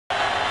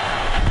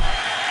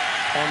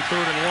on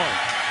 3rd and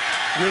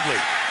 1.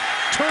 Ridley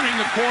turning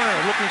the corner,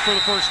 looking for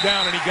the first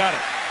down, and he got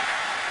it.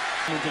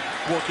 To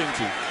work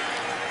into.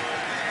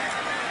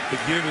 The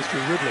give is to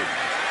Ridley.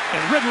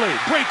 And Ridley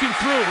breaking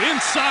through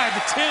inside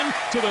the 10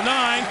 to the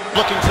 9.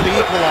 Looking for the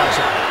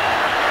equalizer.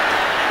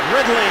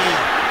 Ridley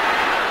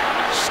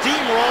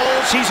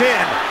steamrolls. He's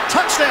in.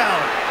 Touchdown,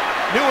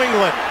 New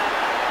England.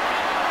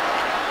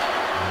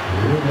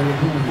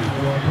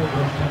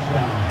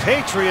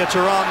 Patriots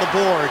are on the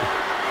board.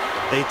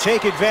 They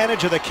take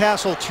advantage of the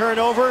Castle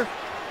turnover.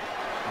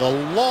 The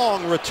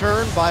long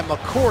return by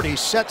McCourty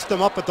sets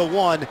them up at the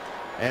 1,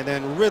 and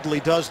then Ridley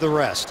does the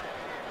rest.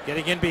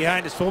 Getting in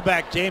behind his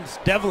fullback, James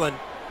Develin,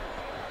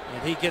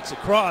 and he gets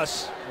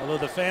across, although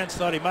the fans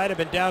thought he might have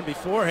been down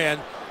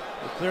beforehand.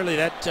 But clearly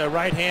that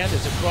right hand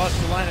is across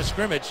the line of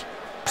scrimmage.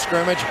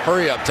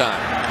 Hurry-up time.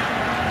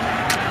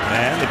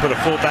 And they put a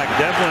fullback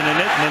Develin in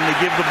it, and then they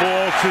give the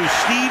ball to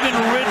Stephen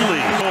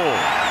Ridley. Goal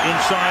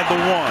inside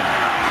the 1.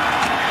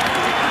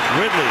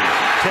 Ridley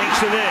takes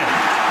it in.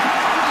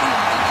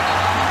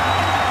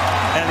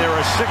 And there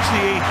are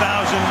 68,000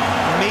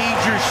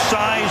 major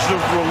sighs of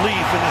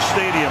relief in the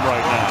stadium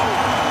right now.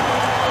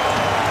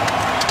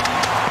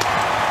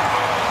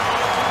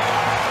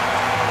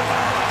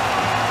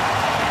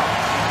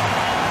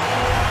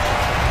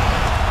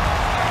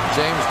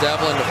 James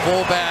Develin, the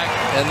fullback,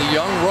 and the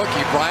young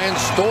rookie, Brian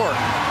Stork,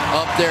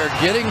 up there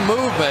getting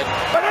movement.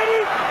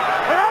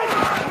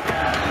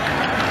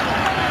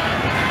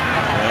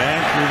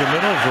 And through the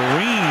middle,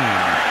 Vereen.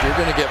 You're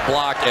going to get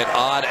blocked at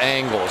odd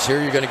angles.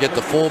 Here you're going to get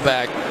the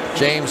fullback,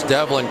 James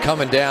Develin,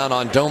 coming down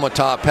on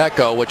Domata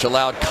Peko, which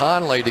allowed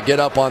Conley to get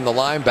up on the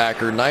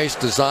linebacker. Nice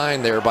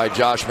design there by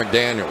Josh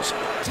McDaniels.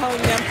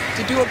 Telling them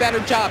to do a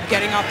better job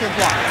getting off their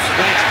blocks.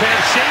 Next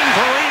pitch, Shane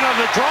Vereen on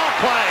the draw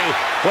play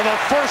with a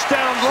first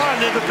down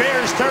run into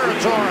Bears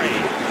territory.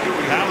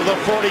 Out of the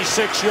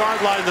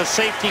 46-yard line, the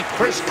safety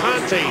Chris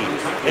Conte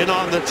in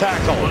on the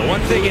tackle. One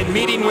thing in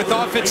meeting with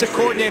offensive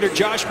coordinator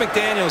Josh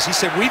McDaniels, he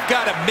said we've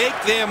got to make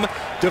them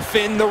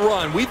defend the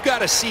run. We've got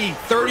to see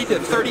 30 to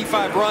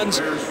 35 runs.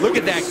 Look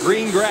at that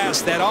green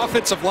grass, that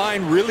offensive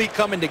line really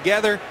coming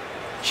together.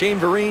 Shane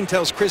Vereen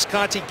tells Chris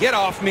Conte, get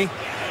off me.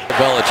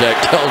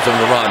 Belichick tells him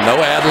to run. No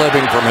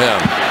ad-libbing from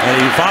him.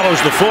 And he follows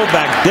the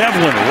fullback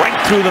Develin right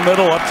through the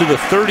middle up to the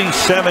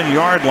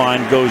 37-yard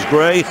line goes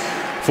Gray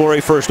for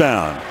a first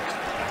down.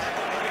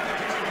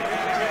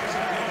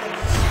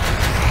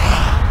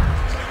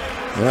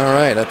 All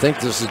right, I think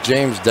this is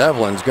James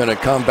Develin's going to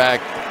come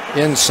back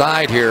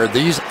inside here.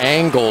 These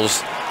angles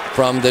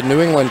from the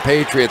New England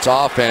Patriots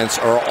offense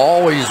are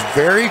always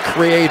very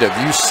creative.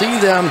 You see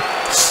them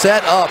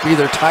set up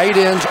either tight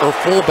ends or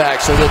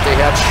fullbacks so that they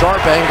have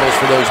sharp angles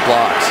for those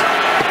blocks.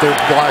 If their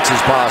blocks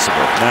as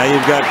possible. Now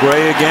you've got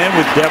Gray again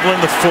with Develin,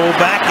 the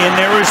fullback, in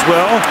there as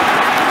well,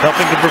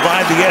 helping to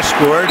provide the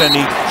escort, and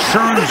he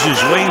churns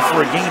his way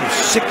for a gain of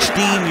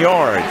 16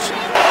 yards.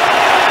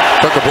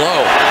 Took a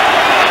blow.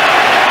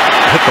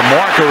 Hit the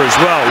marker as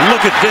well.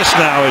 Look at this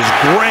now as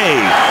Gray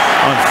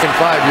on 5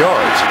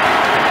 yards.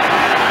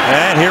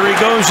 And here he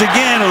goes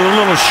again, a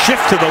little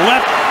shift to the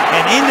left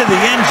and into the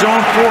end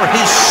zone for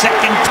his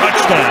second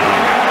touchdown.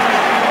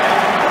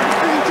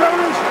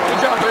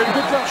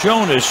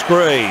 Jonas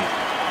Gray,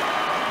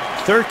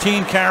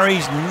 13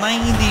 carries,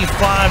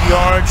 95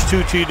 yards,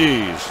 2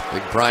 TDs.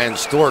 Big Brian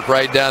Stork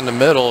right down the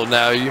middle.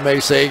 Now you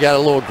may say he got a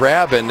little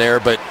grab in there,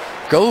 but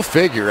go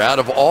figure, out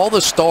of all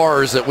the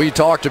stars that we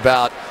talked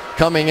about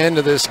coming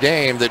into this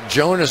game, that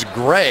Jonas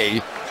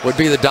Gray would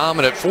be the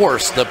dominant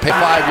force. The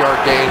 5-yard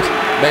gains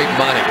make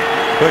money.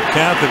 Quick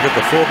count to get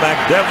the fullback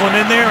Develin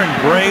in there, and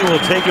Gray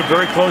will take it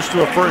very close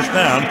to a first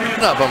down.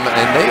 Of them,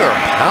 and they are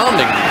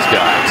pounding these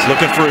guys.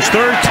 Looking for his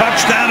 3rd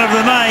touchdown of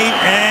the night,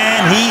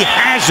 and he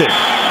has it.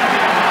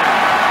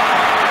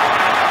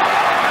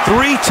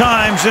 3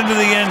 times into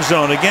the end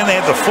zone. Again, they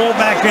had the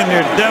fullback in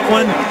there,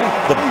 Develin,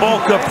 the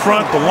bulk up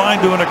front, the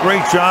line doing a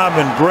great job,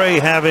 and Gray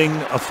having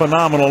a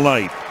phenomenal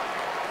night.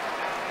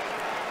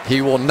 He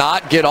will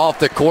not get off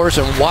the course,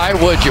 and why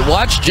would you?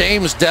 Watch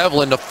James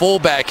Develin, the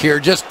fullback here,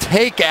 just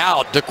take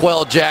out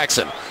DeQuell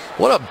Jackson.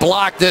 What a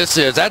block this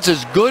is. That's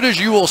as good as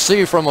you will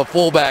see from a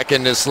fullback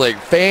in this league.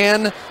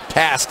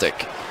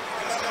 Fantastic.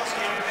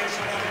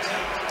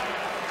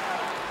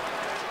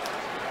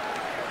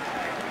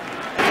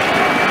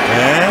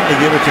 And they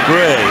give it to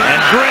Gray.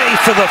 And Gray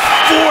for the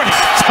 4th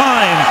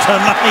time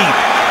tonight.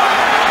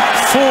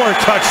 4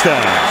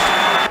 touchdowns.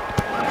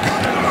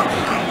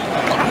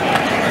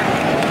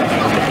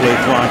 Play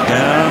clock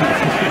down.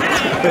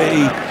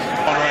 Gray.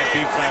 All right,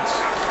 defense.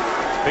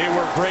 They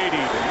were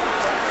Brady.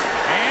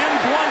 And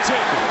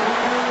blunted.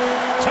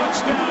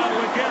 Touchdown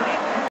with Garrett.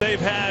 They've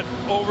had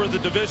over the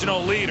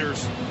divisional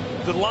leaders.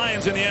 The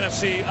Lions in the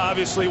NFC,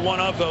 obviously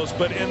one of those.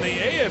 But in the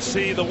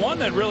AFC, the one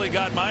that really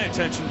got my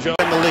attention, Joe.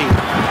 In the lead.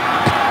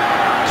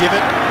 Give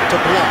it to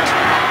Blunt.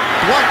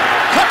 Blunt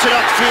cuts it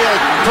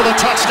upfield for the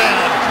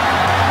touchdown.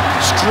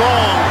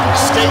 Strong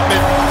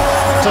statement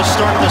to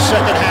start the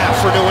second half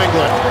for New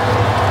England.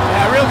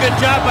 Yeah, real good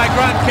job by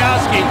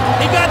Gronkowski.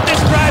 He got this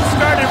drive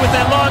started with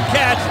that long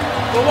catch.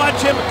 We'll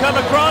watch him come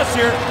across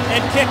here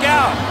and kick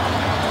out.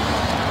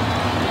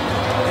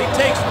 He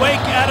takes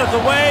Wake out of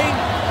the way.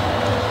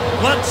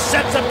 Blunt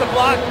sets up the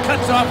block,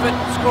 cuts off it,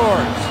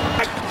 scores.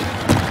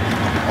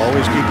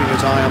 Always keeping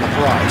his eye on the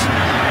prize.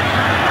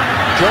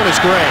 Jonas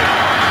Gray.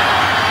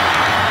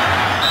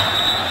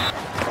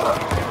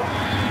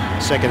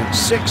 2nd and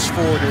 6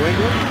 for New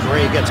England.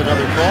 Gray gets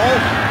another call,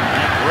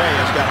 and Gray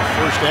has got a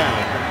first down.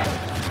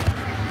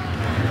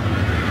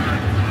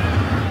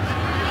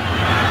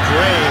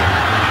 Gray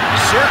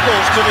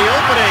circles to the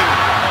opening.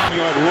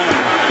 1-yard run.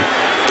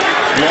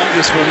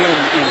 Longest for him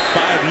in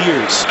 5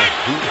 years.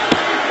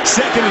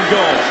 2nd and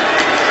goal.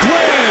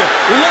 Gray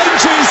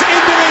lunges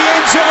into the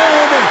end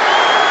zone.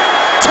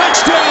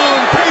 Touchdown,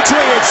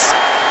 Patriots.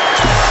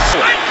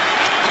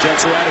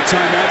 Jets are out of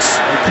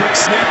timeouts. A quick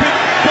snap it.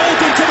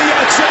 Bolton to the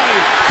outside.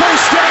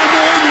 First down,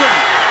 New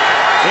England.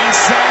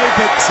 Inside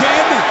the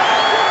 10.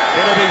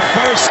 It'll be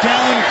first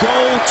down,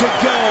 goal to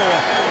go.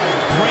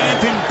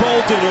 Brandon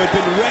Bolton, who had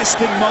been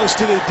resting most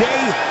of the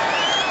day.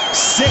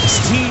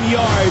 16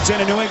 yards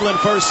and a New England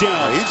first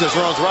down. He just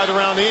runs right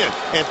around the end.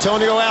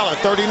 Antonio Allen,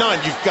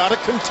 39. You've got to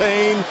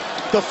contain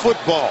the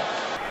football.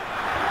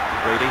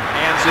 Brady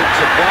hands it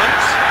to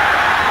Blunt.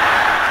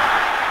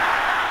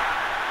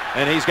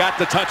 And he's got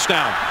the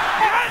touchdown.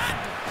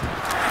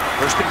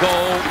 First and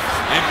goal,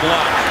 and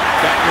Blunt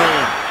got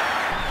room.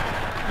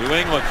 New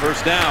England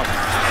first down.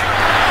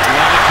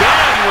 Blunt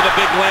again with a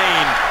big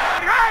lane.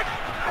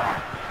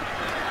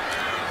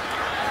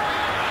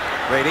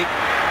 Brady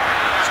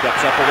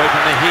steps up away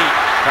from the heat,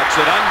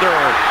 cuts it under,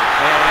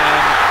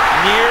 and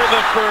near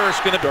the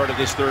first. Going to start of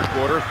this third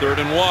quarter,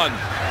 3rd and 1.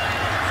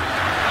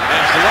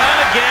 And Blunt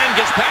again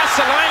gets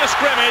past the line of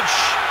scrimmage.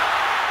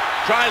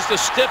 Tries to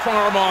stiff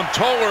arm on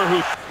Toller,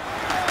 who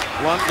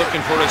Blunt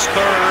looking for his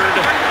 3rd.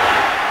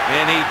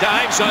 And he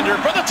dives under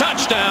for the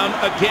touchdown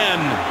again.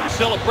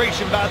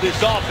 Celebration by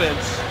this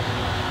offense.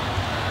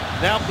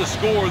 Now the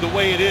score the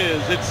way it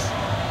is, it's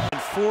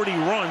 40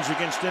 runs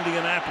against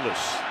Indianapolis.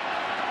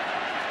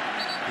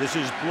 This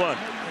is Blunt.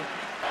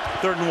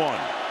 3rd and 1.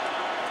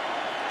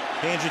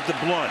 Hands it to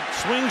Blunt.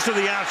 Swings to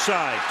the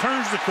outside.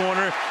 Turns the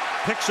corner.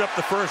 Picks up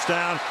the first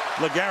down.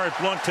 LeGarrette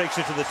Blunt takes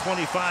it to the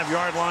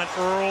 25-yard line.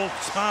 Earl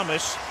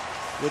Thomas,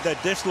 with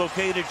that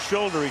dislocated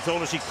shoulder, he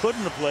told us he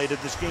couldn't have played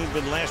if this game had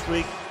been last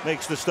week,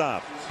 makes the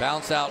stop.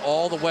 Bounce out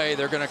all the way.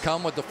 They're going to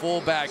come with the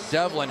fullback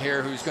Develin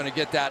here, who's going to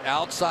get that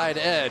outside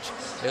edge.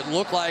 It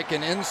looked like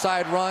an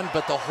inside run,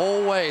 but the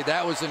whole way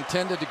that was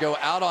intended to go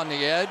out on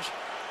the edge.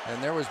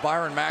 And there was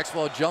Byron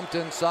Maxwell, jumped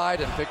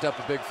inside and picked up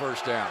a big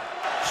first down.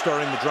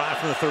 Starting the drive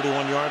from the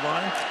 31-yard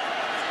line.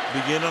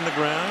 Begin on the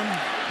ground.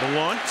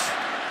 Blunt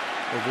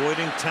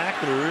avoiding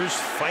tacklers,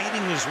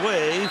 fighting his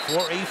way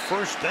for a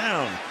first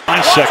down. My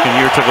second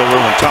year to the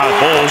room. Todd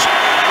Bowles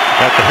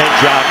got the head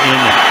job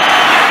in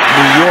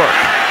New York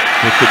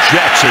with the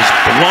Jets as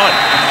Blunt.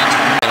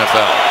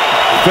 NFL.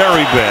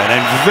 Very bad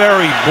and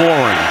very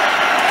boring.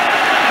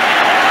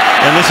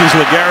 And this is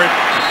LeGarrette.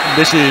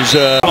 This is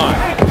Blunt.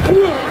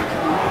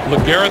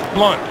 LeGarrette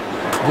Blunt,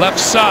 left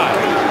side.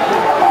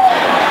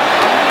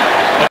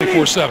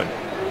 24-7.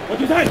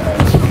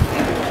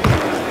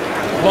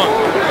 Blunt,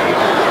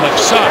 left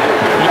side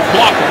with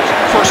blockers.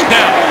 First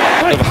down.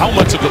 Of how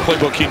much of the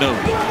playbook he knows.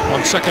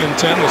 On 2nd and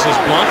 10, this is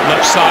Blunt,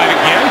 left side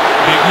again.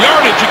 Big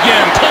yardage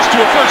again, close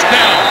to a first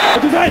down.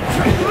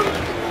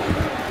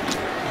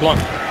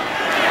 Blunt,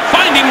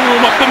 finding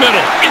room up the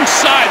middle,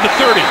 inside the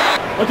 30.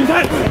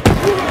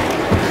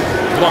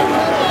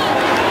 Blunt.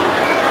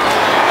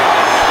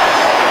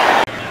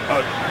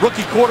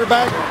 Rookie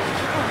quarterback.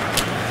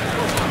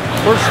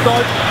 First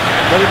start,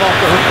 let him off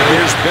the hook.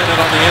 Here's Bennett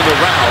on the end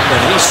around,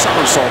 and he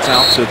somersaults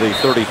out to the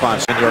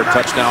 35-yard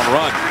touchdown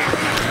run.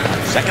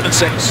 2nd and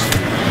 6.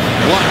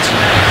 Blunt.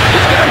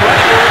 He's got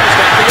running room. He's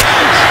got the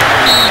edge.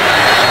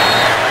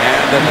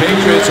 And the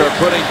Patriots are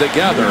putting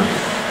together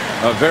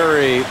a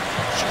very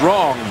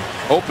strong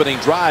opening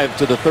drive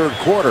to the third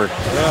quarter.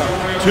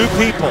 Yeah. 2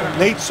 people.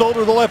 Nate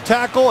Solder, the left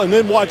tackle, and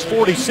then watch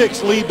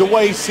 46 lead the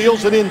way,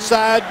 seals it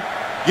inside,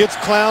 gets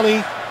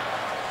Clowney,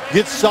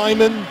 gets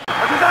Simon.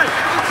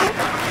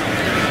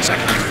 2nd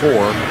and 4.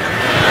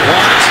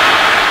 Blunt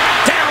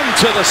down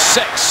to the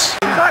 6.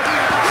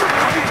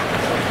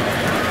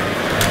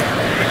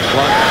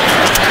 Blunt.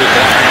 Good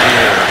block in the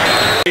air.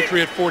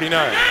 Patriot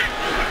 49.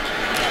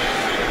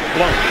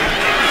 Blunt.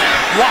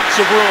 Lots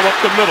of room up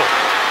the middle.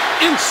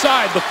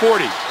 Inside the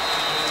 40.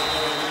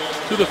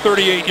 To the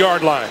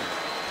 38-yard line.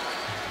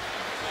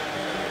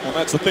 Well,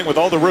 that's the thing with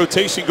all the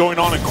rotation going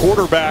on in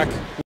quarterback.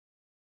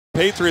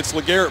 Patriots,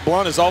 LeGarrette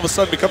Blunt has all of a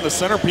sudden become the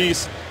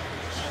centerpiece.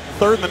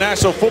 3rd in the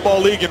National Football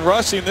League in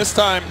rushing, this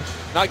time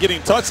not getting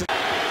touched.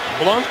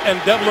 Blunt and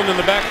Develin in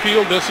the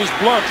backfield. This is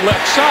Blunt,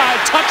 left side,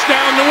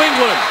 touchdown New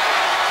England.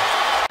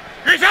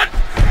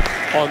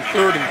 On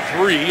 3rd and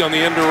 3 on the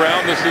end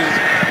around, this is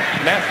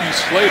Matthew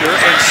Slater,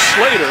 and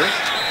Slater.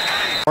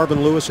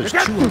 Marvin Lewis is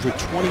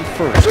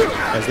 221st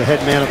as the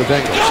head man of the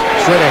Bengals.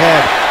 Straight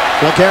ahead,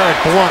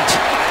 LeGarrette Blunt.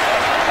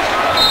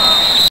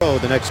 So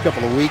the next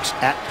couple of weeks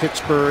at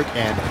Pittsburgh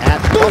and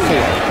at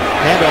Buffalo.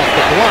 Handoff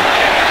to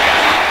Blunt.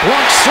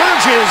 Blunt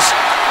surges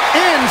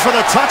in for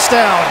the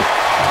touchdown.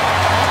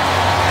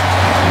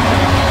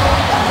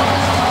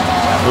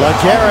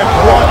 LeGarrette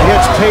Blunt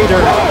hits pay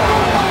dirt.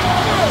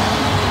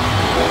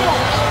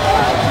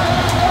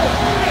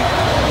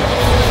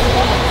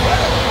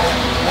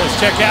 Let's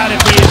check out if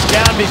he is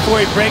down before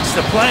he breaks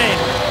the plane.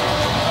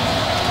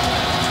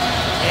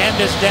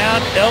 Hand is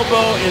down,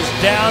 elbow is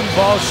down,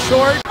 ball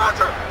short.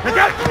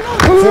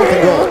 4th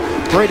and goal.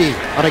 Brady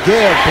on a give.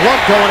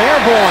 Blunt going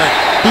airborne.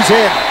 He's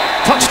in.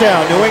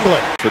 Touchdown, New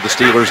England. For the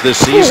Steelers this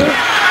season.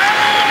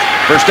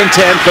 1st and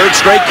 10, 3rd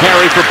straight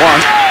carry for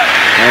Blunt.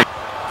 And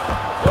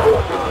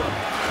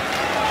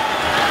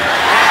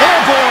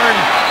airborne.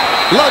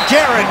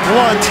 LeGarrette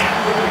Blunt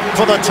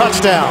for the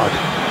touchdown.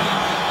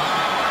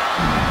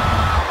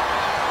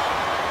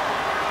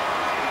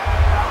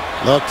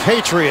 The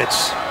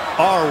Patriots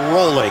are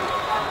rolling.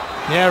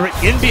 Yeah,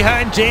 in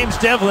behind James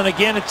Develin.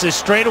 Again, it's a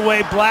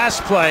straightaway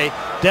blast play.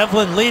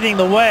 Develin leading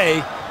the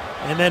way,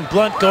 and then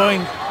Blunt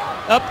going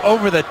up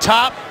over the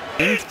top.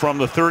 From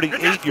the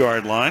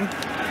 38-yard line. On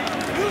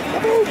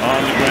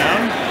the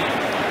ground.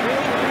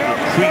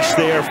 Crease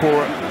there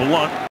for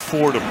Blunt.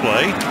 4 to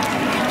play.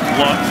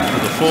 Blunt for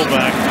the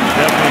fullback.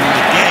 Develin in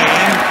the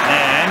game.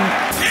 And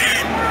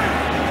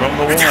from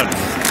the 1. Give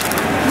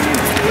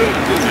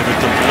it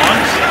to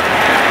Blunt.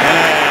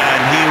 And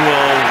he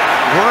will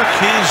work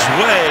his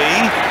way.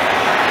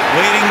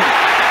 Waiting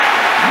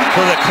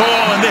for the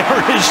call, and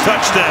there is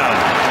touchdown.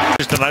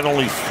 Tonight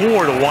only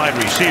 4 to wide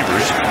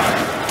receivers.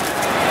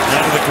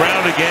 Down to the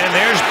ground again.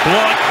 There's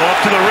Blunt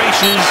off to the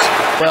races.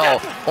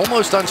 Well,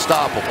 almost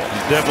unstoppable.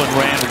 Develin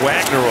ran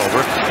Wagner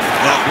over.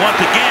 Now Blunt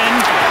again.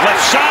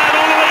 Left side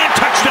all the way and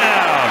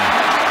touchdown.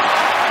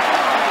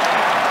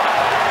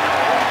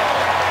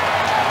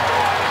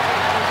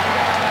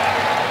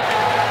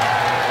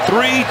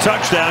 Three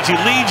touchdowns. He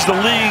leads the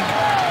league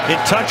in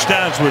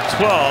touchdowns with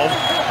 12.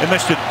 And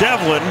Mr.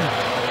 Develin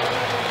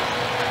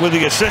with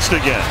the assist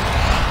again.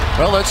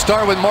 Well, let's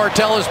start with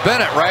Martellus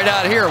Bennett right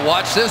out here.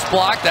 Watch this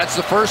block. That's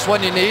the first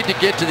one you need to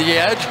get to the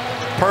edge.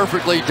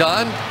 Perfectly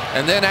done.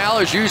 And then, Al,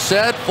 as you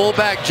said,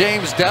 fullback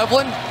James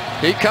Develin.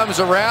 He comes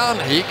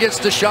around. He gets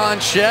to Sean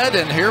Shedd,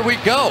 and here we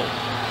go.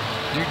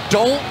 You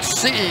don't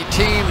see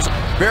teams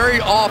very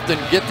often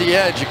get the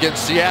edge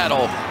against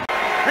Seattle.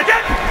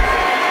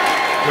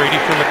 Brady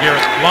for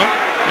LeGarrette Blunt.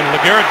 And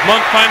LeGarrette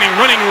Blunt finding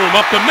running room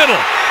up the middle.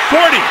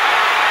 40.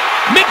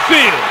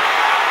 Midfield.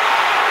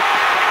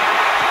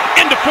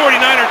 Into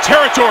 49er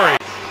territory.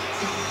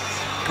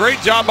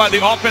 Great job by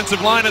the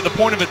offensive line at the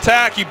point of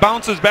attack. He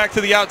bounces back to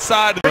the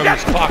outside.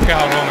 Runs clock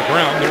out on the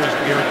ground. There's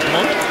LeGarrette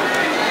Blunt.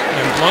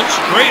 And Blunt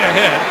straight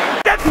ahead.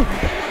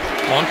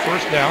 On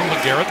 1st down,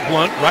 LeGarrette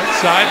Blunt, right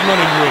side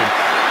running room.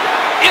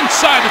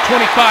 Inside the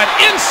 25,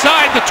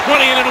 inside the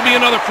 20, and it'll be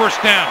another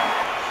 1st down.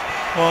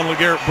 Well,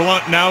 LeGarrette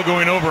Blunt now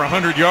going over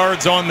 100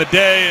 yards on the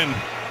day, and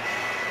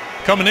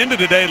coming into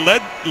today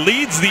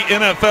leads the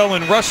NFL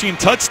in rushing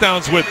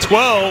touchdowns with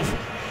 12.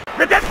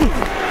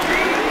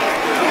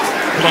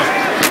 Blunt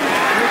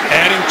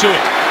adding to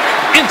it.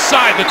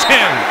 Inside the 10.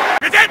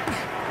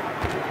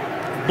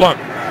 Blunt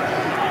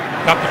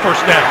got the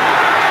 1st down.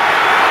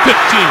 15,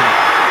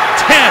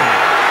 10,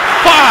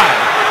 5.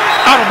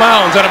 Out of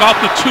bounds at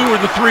about the 2 or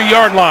the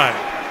 3-yard line.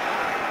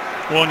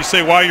 Well, and you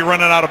say, why are you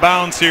running out of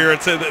bounds here?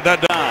 It's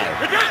that.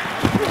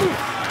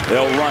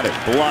 They'll run it.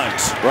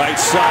 Blunt, right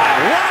side. A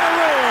lot of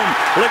room.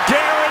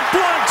 LeGarrette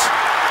Blunt.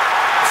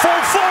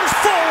 Full force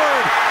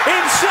forward.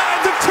 Inside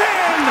the 10.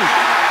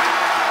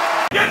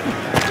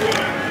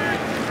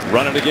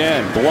 Run it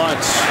again.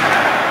 Blunt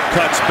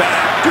cuts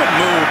back. Good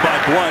move by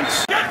Blunt.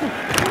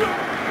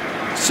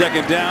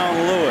 2nd down,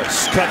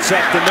 Lewis cuts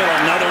up the middle.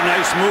 Another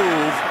nice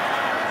move.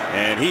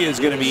 And he is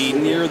going to be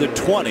near the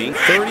 20.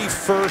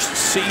 31st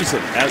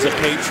season as a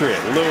Patriot.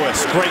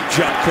 Lewis, great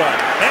jump cut.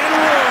 And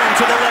room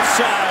to the left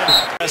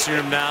side. Pressing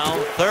him now.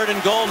 3rd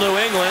and goal, New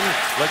England.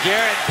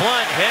 LeGarrette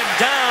Blunt head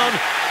down.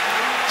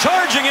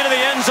 Charging into the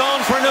end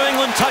zone for New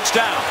England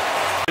touchdown.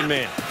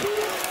 Man.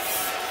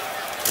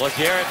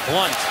 LeGarrette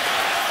Blunt.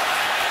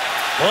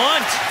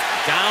 Blunt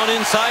down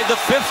inside the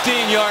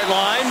 15-yard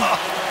line.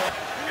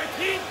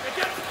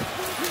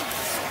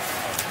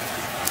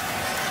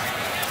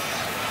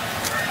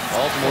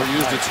 Baltimore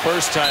used its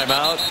 1st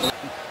timeout.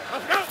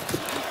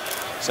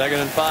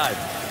 2nd and 5.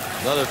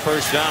 Another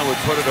 1st down would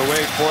put it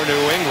away for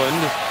New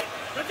England.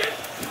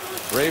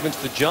 Ravens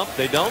to jump.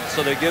 They don't,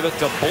 so they give it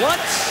to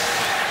Blunt,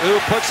 who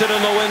puts it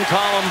in the win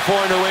column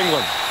for New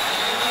England.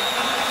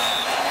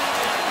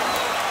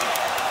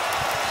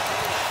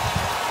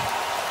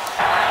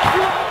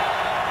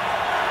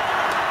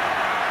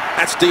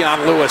 that's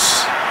Dion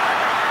Lewis.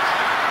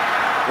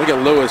 Look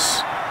at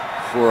Lewis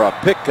for a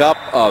pickup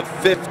of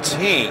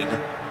 15.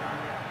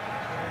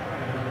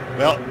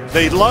 Well,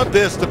 they love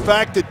this, the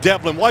fact that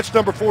Develin, watch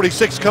number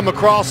 46 come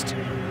across.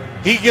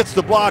 He gets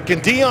the block,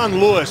 and Dion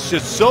Lewis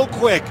just so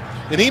quick.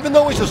 And even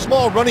though he's a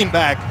small running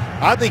back,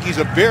 I think he's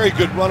a very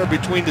good runner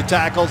between the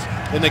tackles.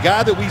 And the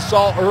guy that we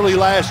saw early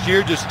last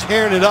year just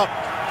tearing it up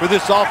for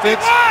this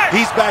offense,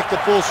 he's back to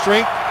full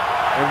strength.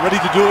 and ready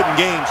to do it in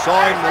games.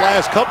 Saw him the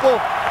last couple.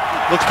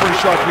 Looks pretty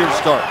sharp here to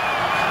start.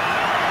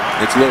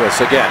 It's Lewis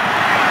again.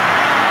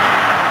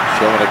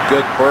 Showing a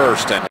good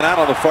burst and out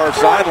on the far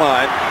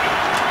sideline.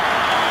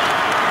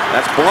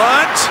 That's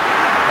Blunt.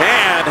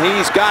 And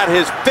he's got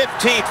his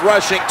 15th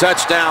rushing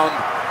touchdown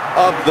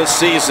of the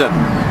season.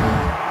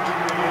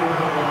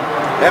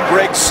 That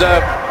breaks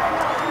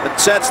and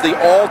sets the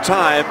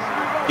all-time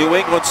New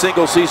England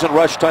single-season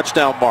rush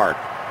touchdown mark.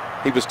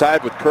 He was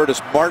tied with Curtis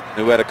Martin,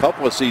 who had a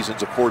couple of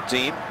seasons of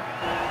 14.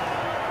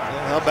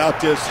 How about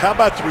this? How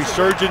about the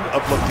resurgence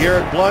of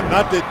LeGarrette Blunt?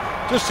 Not that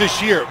just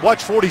this year.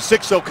 Watch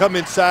 46, though, come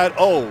inside.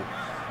 Oh,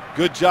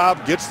 good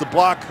job. Gets the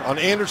block on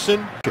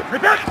Anderson. Give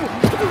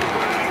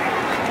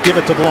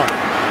it to Blunt.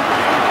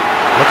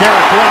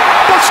 LeGarrette Blunt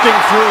busting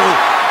through.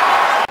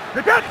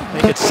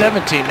 Make it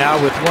 17 now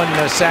with one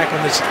sack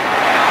on this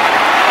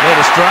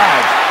latest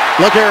drive.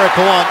 LeGarrette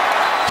Blunt.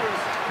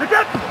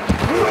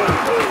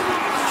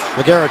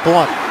 LeGarrette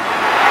Blunt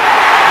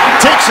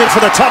takes it for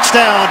the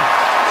touchdown.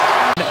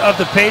 Of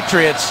the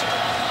Patriots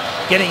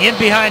getting in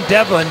behind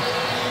Develin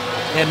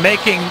and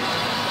making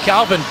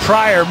Calvin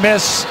Pryor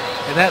miss,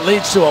 and that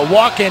leads to a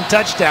walk-in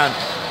touchdown.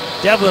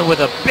 Develin with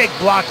a big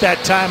block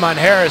that time on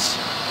Harris.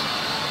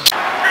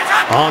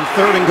 On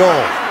 3rd and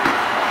goal,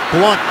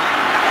 Blunt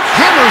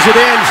hammers it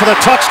in for the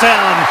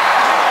touchdown.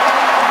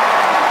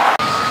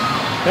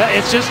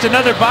 It's just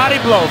another body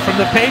blow from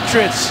the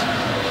Patriots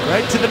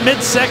right to the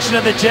midsection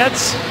of the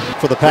Jets.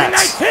 For the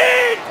Pats.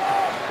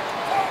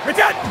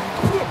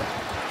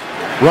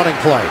 Running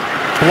play.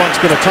 Blunt's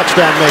been a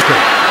touchdown maker.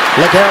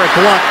 LeGarrette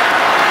Blunt.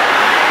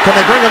 Can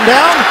they bring him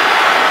down?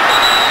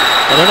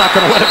 And they're not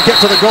going to let him get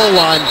to the goal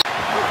line.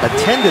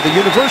 Attend to the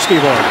University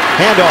Road.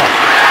 Handoff.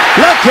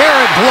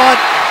 LeGarrette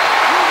Blunt.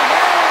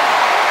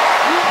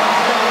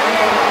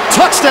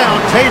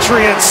 Touchdown,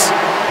 Patriots.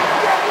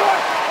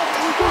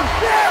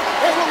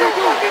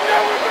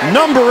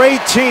 Number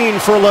 18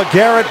 for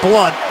LeGarrette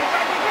Blunt.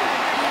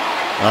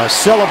 A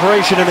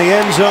celebration in the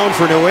end zone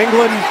for New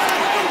England.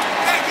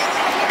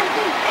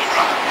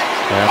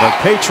 And the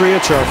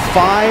Patriots are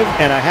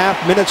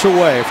 5.5 minutes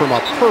away from a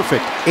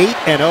perfect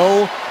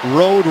 8-0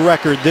 road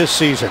record this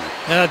season.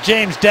 Now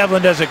James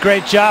Develin does a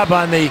great job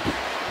on the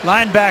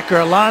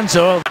linebacker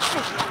Alonso.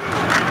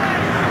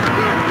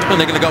 And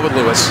they're going to go with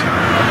Lewis.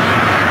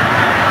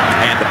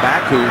 And the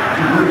back who,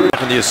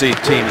 often you see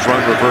teams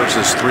run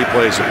reverses 3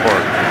 plays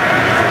apart.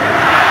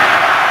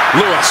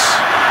 Lewis.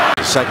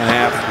 The second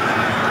half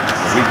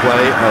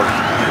replay of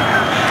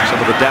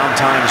some of the down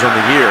times on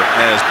the year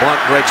as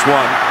Blunt breaks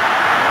one.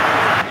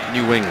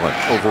 New England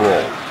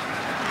overall.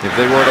 If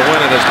they were to win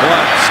it as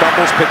Blunt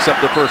stumbles, picks up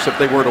the first. If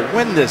they were to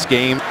win this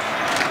game,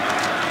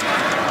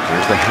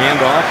 here's the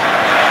handoff.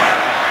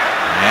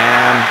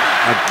 And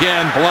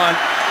again, Blunt,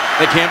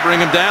 they can't bring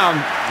him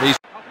down. He's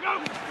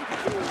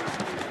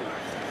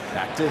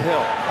back to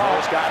Hill.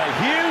 Hill's got a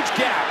huge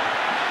gap.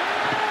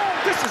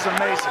 This is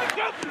amazing.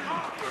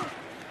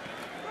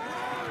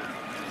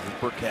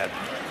 Burkhead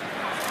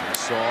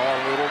saw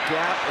a little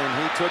gap and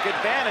he took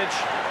advantage.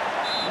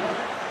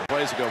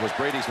 Plays ago was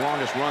Brady's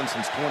longest run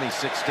since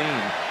 2016.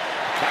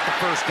 Got the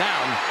first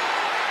down.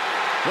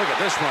 Look at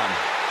this run.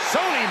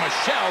 Sony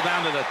Michel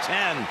down to the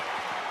 10.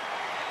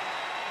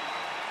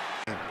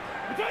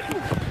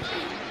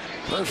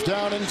 First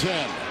down and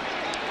 10.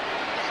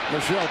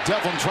 Michel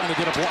Develin trying to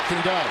get a block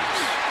and does.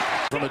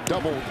 From a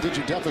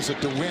double-digit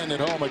deficit to win at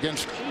home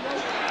against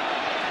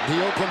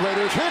the Oakland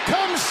Raiders. Here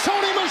comes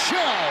Sony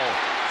Michel.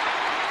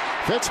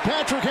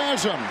 Fitzpatrick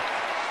has him.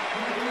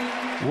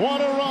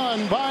 What a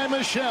run by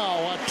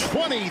Michel, a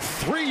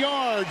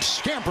 23-yard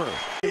scamper.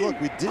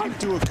 Look, we didn't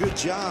do a good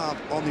job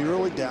on the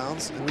early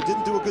downs, and we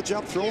didn't do a good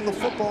job throwing the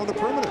football on the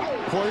perimeter.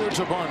 Hoyer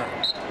to Barner.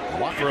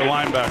 For a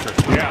linebacker.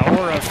 Yeah,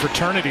 or a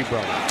fraternity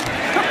brother.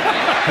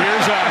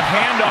 Here's a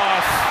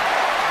handoff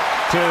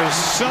to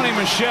Sony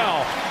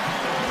Michel,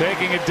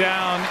 taking it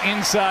down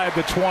inside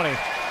the 20.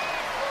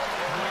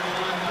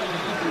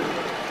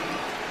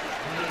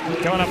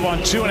 Coming up on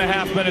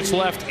 2.5 minutes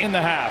left in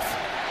the half.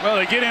 Well,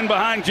 they get in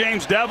behind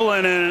James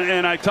Develin,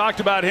 and I talked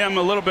about him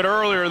a little bit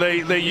earlier.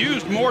 They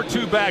used more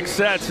 2-back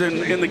sets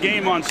in the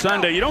game on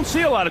Sunday. You don't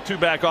see a lot of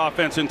 2-back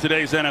offense in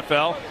today's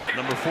NFL.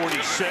 Number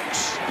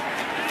 46.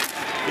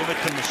 Give it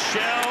to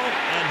Michel,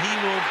 and he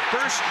will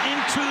burst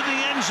into the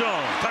end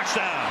zone.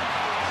 Touchdown.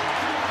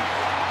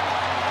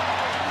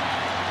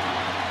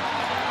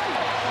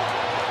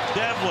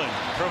 Develin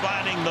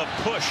providing the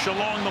push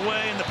along the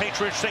way, and the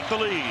Patriots take the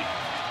lead.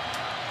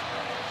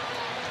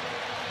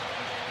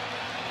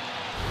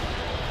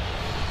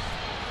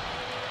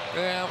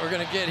 Yeah, we're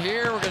going to get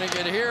here, we're going to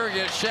get here, we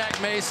get Shaq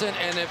Mason,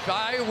 and if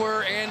I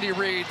were Andy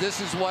Reid,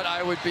 this is what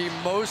I would be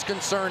most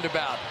concerned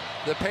about.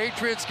 The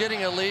Patriots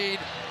getting a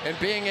lead and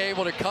being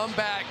able to come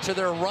back to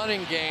their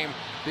running game,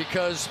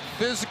 because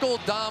physical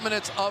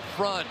dominance up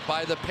front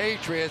by the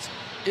Patriots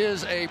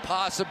is a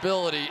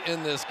possibility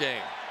in this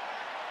game.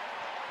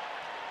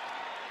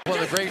 One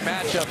of the great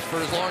matchups for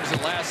as long as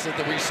it lasted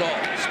that we saw.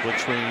 Split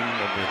between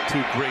the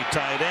two great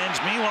tight ends.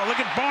 Meanwhile, look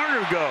at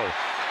Barner go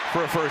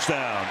for a first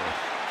down.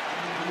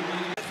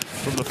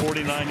 from the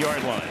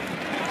 49-yard line.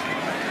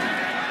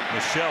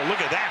 Michel,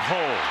 look at that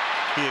hole.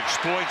 He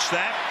exploits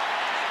that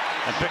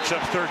and picks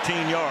up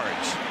 13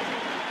 yards.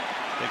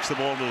 Takes the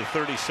ball to the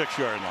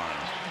 36-yard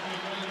line.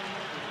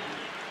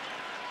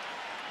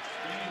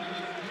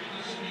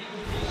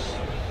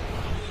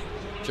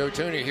 Joe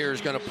Tooney here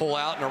is going to pull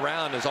out and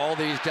around as all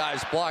these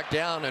guys block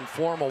down and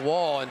form a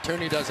wall, and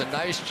Tooney does a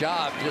nice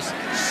job just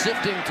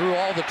sifting through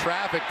all the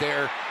traffic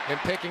there and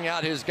picking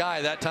out his guy,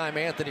 that time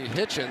Anthony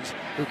Hitchens,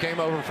 who came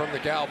over from the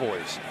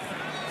Cowboys.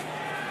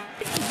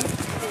 Give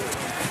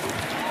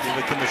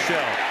it to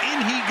Michel.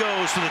 In he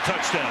goes to the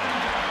touchdown.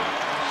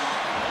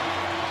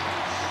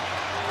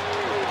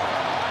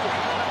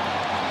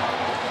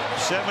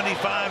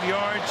 "75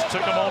 yards,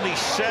 took him only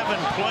 7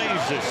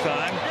 plays this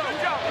time.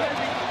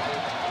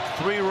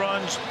 3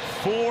 runs,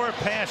 4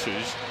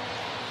 passes,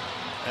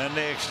 and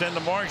they extend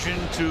the margin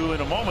to,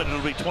 in a moment,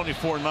 it'll be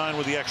 24-9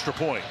 with the extra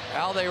point.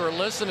 Al, they were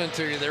listening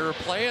to you. They were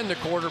playing the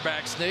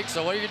quarterback sneak,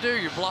 so what do?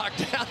 You block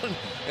down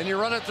and you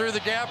run it through the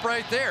gap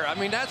right there. I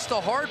mean, that's the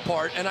hard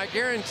part, and I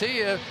guarantee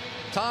you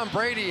Tom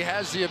Brady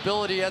has the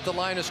ability at the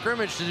line of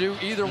scrimmage to do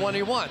either one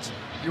he wants.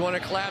 You want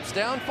to collapse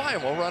down?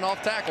 Fine, we'll run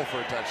off tackle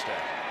for a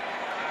touchdown.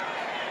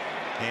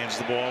 Hands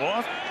the ball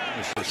off.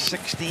 This for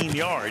 16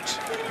 yards.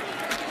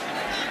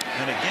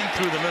 And again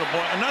through the middle.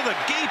 Boy, another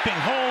gaping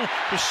hole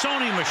to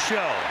Sony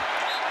Michel.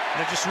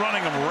 They're just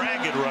running him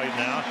ragged right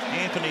now.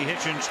 Anthony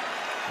Hitchens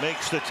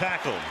makes the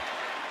tackle.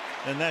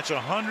 And that's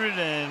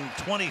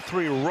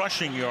 123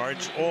 rushing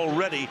yards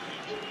already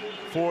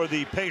for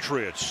the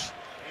Patriots.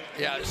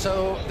 Yeah,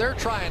 so they're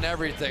trying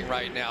everything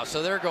right now.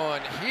 So they're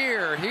going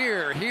here,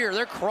 here, here.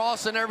 They're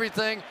crossing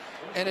everything,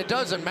 and it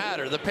doesn't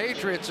matter. The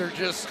Patriots are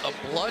just a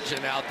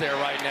bludgeon out there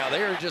right now.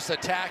 They are just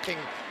attacking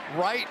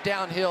right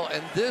downhill,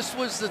 and this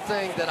was the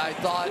thing that I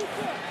thought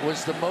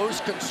was the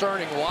most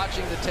concerning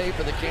watching the tape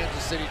of the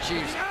Kansas City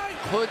Chiefs.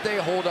 Could they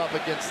hold up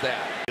against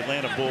that?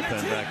 Atlanta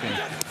bullpen back in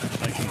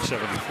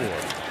 1974.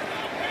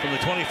 From the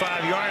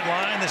 25-yard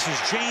line, this is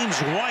James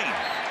White.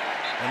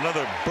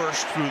 Another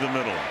burst through the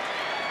middle.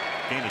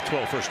 Gain of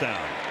 12, first down.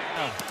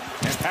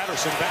 And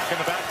Patterson back in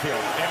the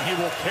backfield, and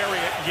he will carry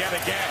it yet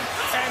again.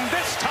 And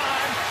this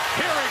time,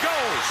 here he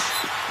goes.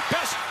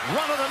 Best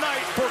run of the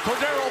night for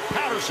Cordero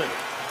Patterson.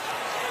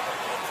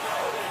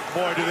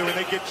 Boy, do they when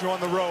they get you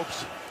on the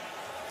ropes.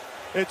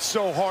 It's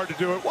so hard to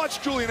do it.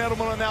 Watch Julian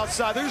Edelman on the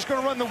outside. They're just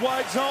going to run the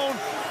wide zone,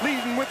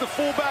 leading with the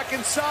fullback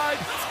inside.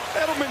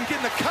 Edelman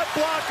getting the cut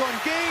block on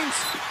gains.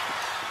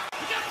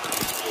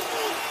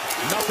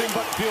 Nothing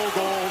but field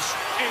goals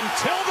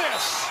until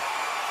this.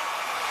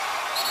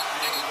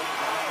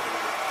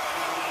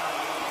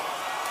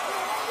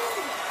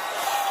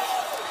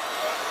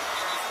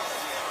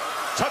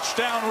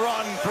 Touchdown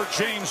run for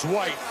James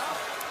White.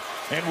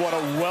 And what a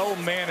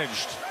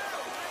well-managed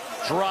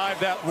drive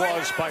that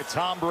was by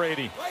Tom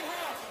Brady.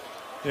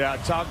 Yeah,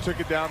 Tom took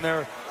it down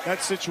there.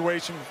 That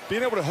situation,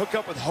 being able to hook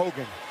up with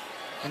Hogan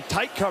in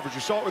tight coverage. You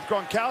saw it with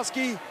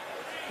Gronkowski,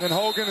 then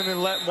Hogan, and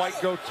then let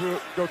White go through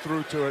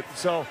to it.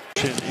 So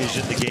is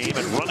in the game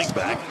at running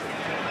back.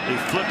 They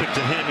flip it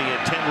to him. He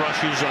had 10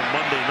 rushes on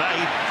Monday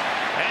night.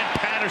 And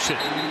Patterson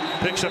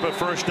picks up a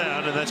first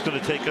down, and that's going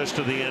to take us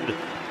to the end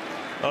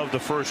of the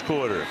first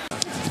quarter.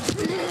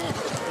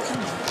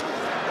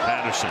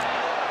 Patterson,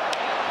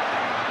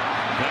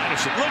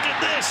 look at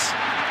this.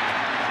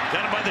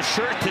 Got him by the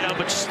shirt tail,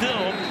 but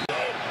still.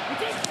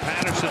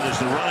 Patterson is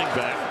the running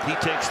back. He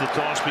takes the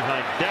toss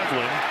behind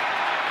Develin.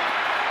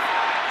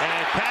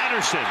 And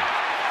Patterson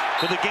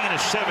with a gain of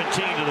 17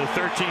 to the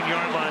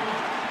 13-yard line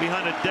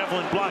behind a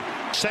Develin block.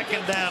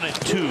 Second down and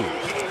 2.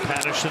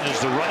 Patterson is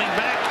the running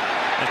back.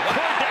 And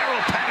Cordero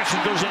Patterson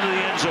goes into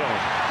the end zone.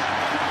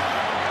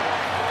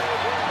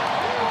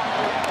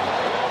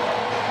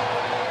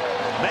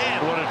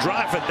 Man, what a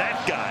drive for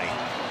that guy.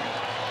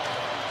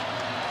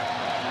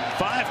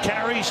 5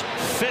 carries,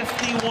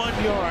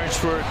 51 yards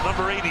for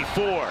number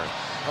 84.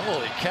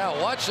 Holy cow,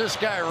 watch this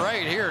guy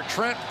right here,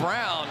 Trent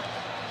Brown.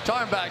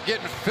 Talking about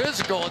getting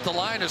physical at the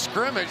line of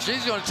scrimmage.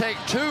 He's going to take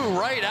 2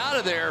 right out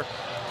of there.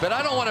 But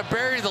I don't want to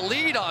bury the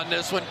lead on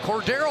this one.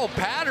 Cordero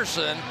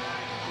Patterson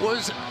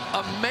was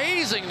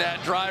amazing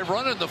that drive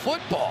running the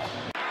football.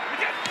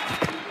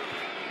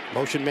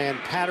 Motion man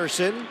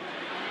Patterson.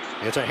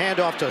 It's a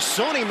handoff to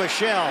Sony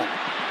Michel.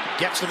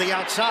 Gets to the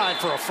outside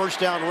for a first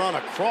down run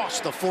across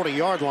the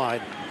 40-yard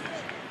line.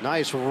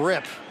 Nice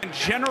rip. And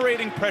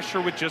generating pressure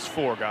with just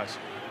 4, guys.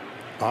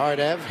 All right,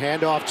 Ev,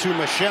 handoff to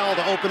Michel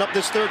to open up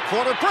this third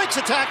quarter. Breaks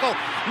a tackle.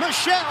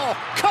 Michel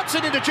cuts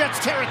it into Jets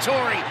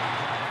territory.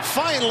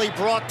 Finally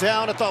brought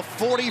down at the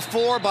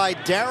 44 by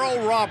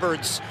Darryl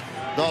Roberts,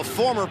 the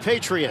former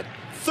Patriot.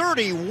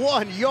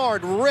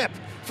 31-yard rip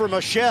for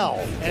Michel.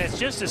 And it's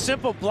just a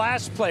simple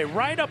blast play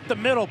right up the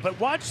middle, but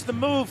watch the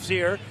moves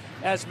here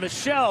as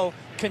Michel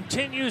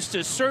continues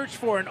to search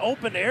for an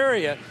open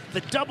area.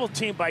 The double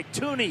team by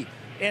Tooney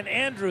and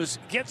Andrews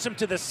gets him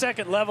to the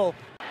second level.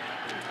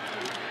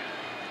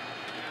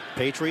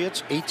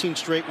 Patriots 18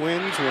 straight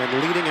wins when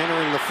leading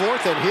entering the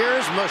fourth, and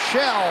here's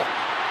Michel.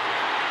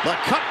 The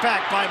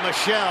cutback by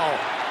Michel.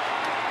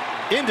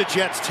 into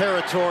Jets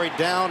territory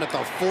down at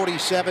the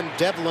 47.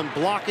 Develin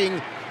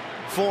blocking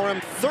for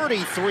him,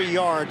 33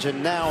 yards,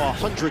 and now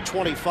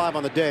 125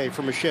 on the day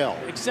for Michel.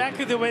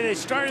 Exactly the way they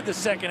started the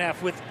second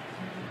half, with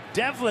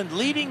Develin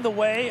leading the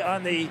way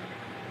on the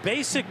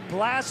basic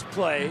blast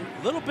play.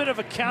 A little bit of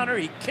a counter.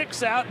 He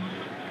kicks out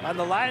on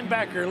the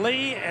linebacker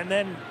Lee and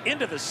then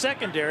into the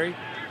secondary.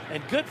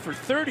 And good for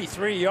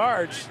 33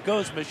 yards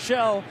goes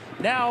Michel,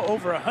 now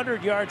over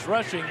 100 yards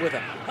rushing with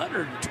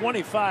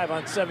 125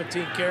 on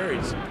 17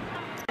 carries.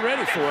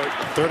 Ready for it.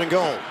 3rd and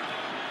goal.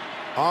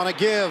 On a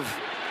give.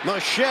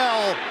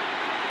 Michel,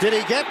 did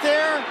he get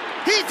there?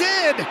 He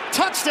did!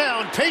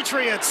 Touchdown,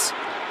 Patriots!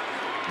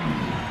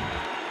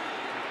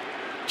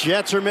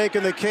 Jets are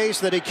making the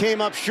case that he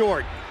came up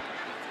short.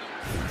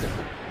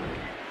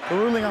 The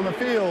ruling on the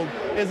field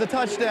is a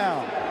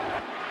touchdown.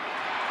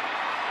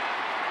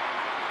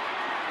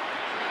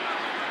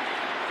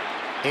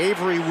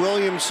 Avery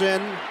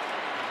Williamson.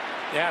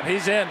 Yeah,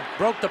 he's in.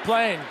 Broke the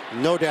plane.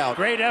 No doubt.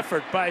 Great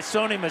effort by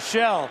Sony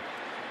Michel.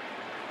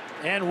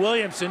 And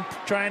Williamson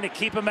trying to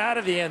keep him out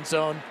of the end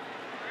zone.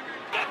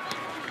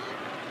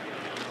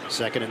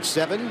 2nd and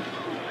 7.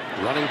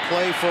 Running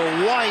play for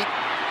White.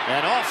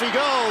 And off he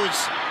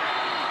goes.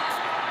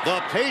 The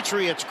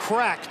Patriots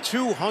crack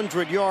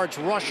 200 yards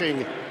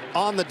rushing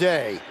on the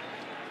day.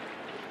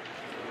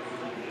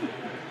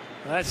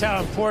 That's how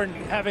important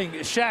having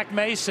Shaq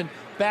Mason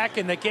back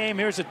in the game.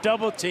 Here's a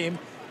double team,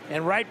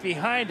 and right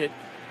behind it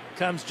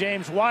comes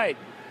James White.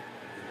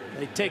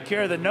 They take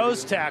care of the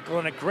nose tackle,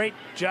 and a great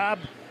job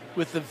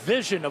with the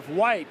vision of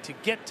White to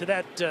get to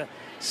that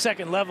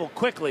second level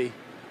quickly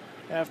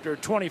after a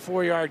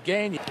 24-yard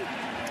gain.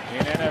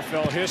 In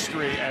NFL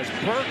history, as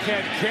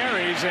Burkhead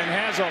carries and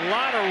has a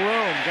lot of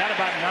room, got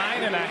about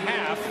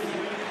 9.5,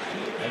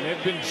 and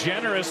they've been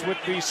generous with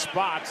these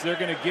spots. They're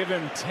going to give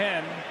him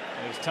 10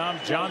 as Tom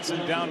Johnson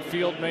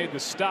downfield made the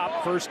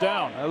stop. 1st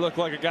down. I look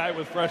like a guy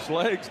with fresh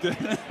legs,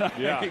 didn't it?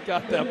 Yeah. He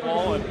got that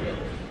ball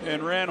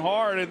and ran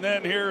hard. And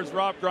then here's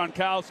Rob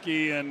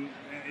Gronkowski, and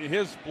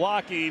his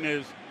blocking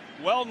is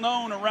well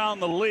known around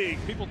the league.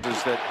 People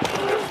is that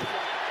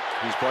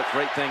he's brought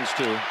great things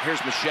too.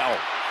 Here's Michel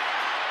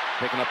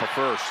picking up a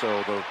first,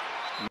 so the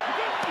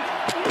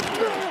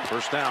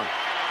 1st down.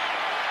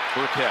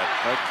 Burkhead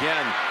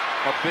again,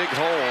 a big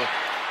hole.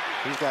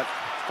 He's got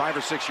 5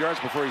 or 6 yards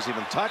before he's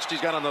even touched. He's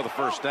got another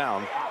 1st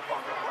down.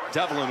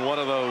 Develin, one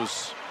of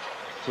those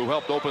who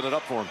helped open it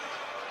up for him.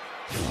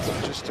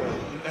 Just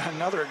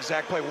another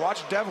exact play.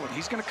 Watch Develin.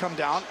 He's going to come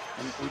down,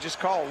 and we just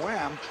call a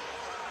wham.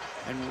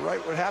 And right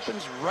what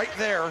happens right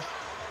there,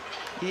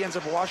 he ends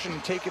up washing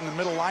and taking the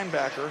middle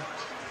linebacker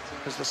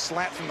because the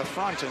slant from the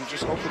front and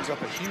just opens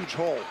up a huge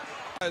hole.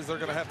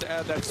 They're going to have to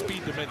add that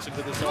speed dimension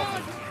to this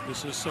offense.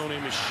 This is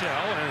Sony Michel,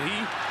 and he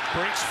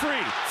breaks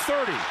free.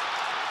 30,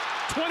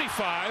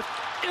 25,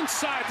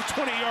 inside the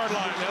 20-yard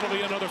line. That'll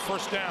be another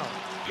 1st down.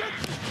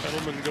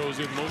 Edelman goes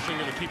in motion,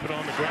 going to keep it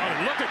on the ground.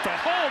 And look at the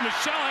hole.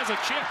 Michel has a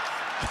chance.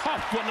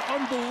 Oh, an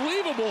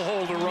unbelievable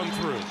hole to run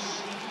through.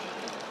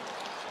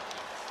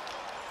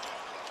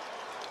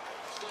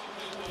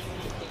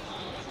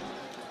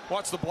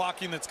 Watch the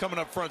blocking that's coming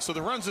up front. So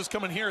the run's just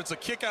coming here. It's a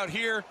kick out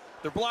here.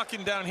 They're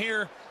blocking down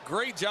here.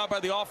 Great job by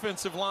the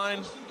offensive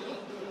line.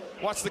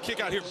 Watch the kick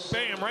out here.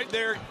 Bam, right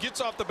there.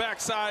 Gets off the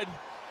backside.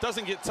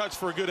 Doesn't get touched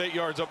for a good 8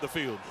 yards up the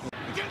field.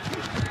 This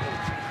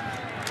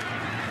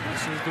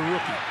is the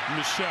rookie,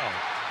 Michel.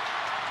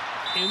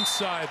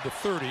 Inside the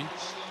 30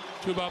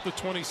 to about the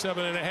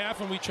 27.5,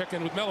 and we check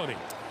in with Melanie.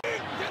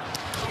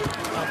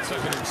 On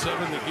 2nd and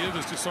 7, the give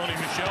is to Sony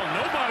Michel.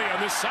 Nobody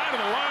on this side of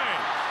the line.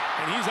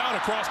 And he's out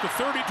across the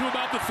 30 to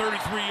about the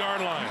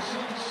 33-yard line.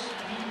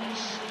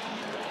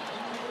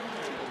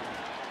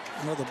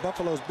 You know, the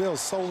Buffalo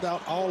Bills sold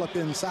out all up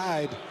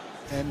inside,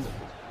 and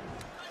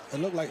it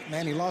looked like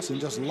Manny Lawson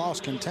just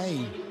lost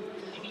contain,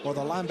 or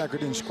the linebacker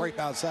didn't scrape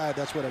outside.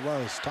 That's what it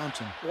was,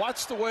 Thompson.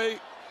 Watch the way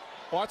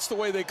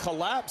they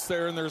collapse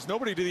there, and there's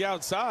nobody to the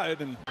outside.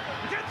 And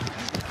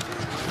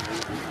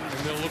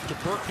they'll look to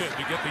Burkhead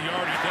to get the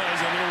yard. He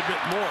does, a little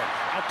bit more.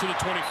 Out to the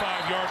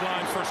 25-yard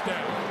line, 1st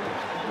down.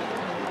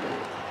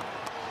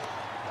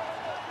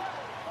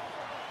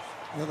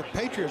 You know, the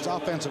Patriots'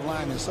 offensive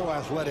line is so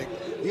athletic.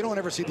 You don't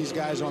ever see these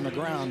guys on the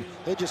ground.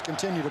 They just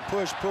continue to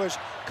push,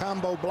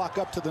 combo block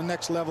up to the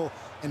next level.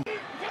 And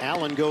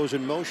Allen goes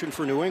in motion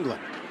for New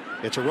England.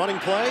 It's a running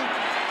play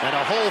and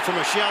a hole for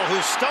Michel, who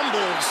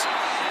stumbles.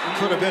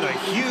 Could have been a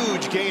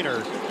huge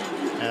gainer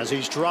as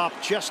he's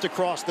dropped just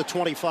across the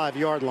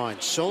 25-yard line.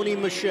 Sony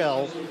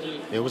Michel,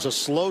 it was a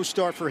slow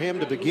start for him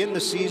to begin the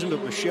season,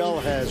 but Michel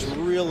has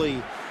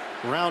really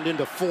round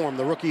into form,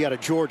 the rookie out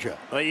of Georgia.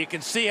 Well, you can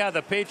see how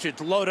the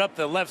Patriots load up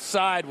the left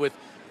side with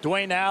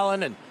Dwayne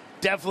Allen and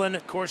Develin,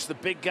 of course, the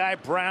big guy,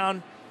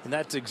 Brown, and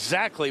that's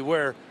exactly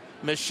where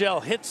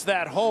Michel hits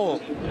that hole.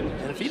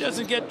 And if he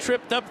doesn't get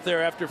tripped up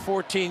there after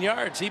 14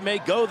 yards, he may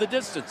go the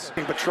distance.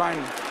 But try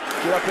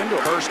and get up into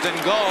it. 1st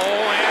and goal,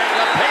 and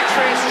the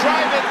Patriots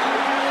drive it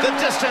the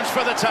distance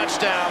for the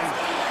touchdown.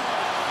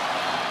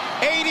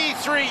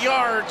 83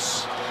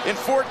 yards. in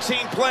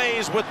 14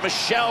 plays with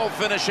Michel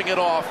finishing it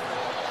off.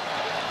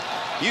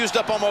 Used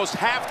up almost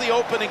half the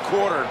opening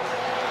quarter.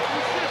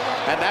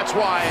 And that's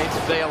why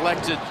they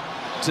elected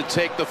to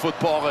take the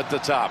football at the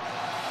top.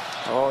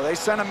 Oh, they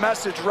sent a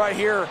message right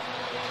here.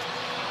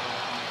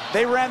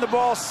 They ran the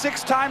ball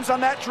 6 times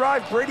on that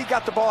drive. Brady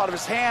got the ball out of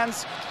his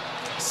hands.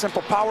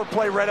 Simple power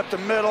play right up the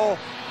middle.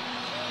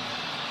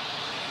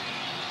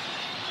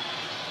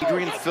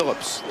 Adrian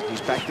Phillips,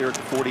 he's back there at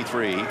the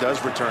 43. He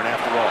does return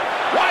after all.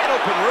 Wide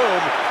open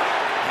room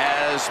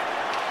as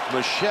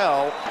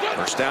Michel.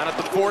 First down at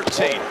the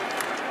 14.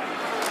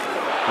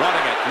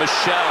 Running it,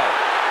 Michel.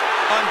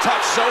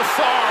 Untouched so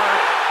far.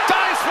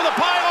 Dives for the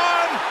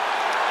pylon.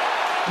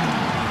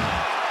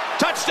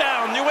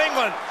 Touchdown, New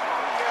England.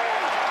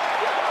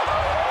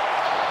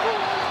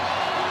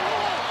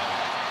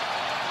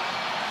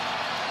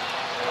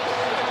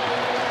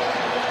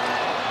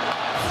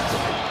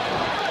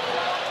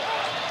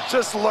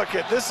 Just look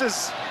at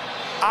this.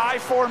 I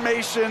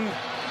formation,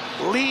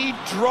 lead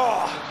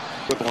draw.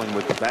 Quibbling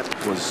with that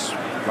was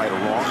right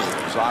or wrong.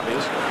 It was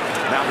obvious.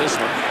 Now this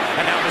one.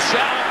 And now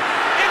Michel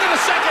into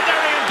the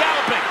secondary and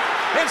galloping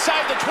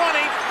inside the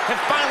 20. And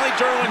finally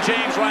Derwin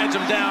James rides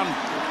him down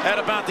at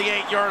about the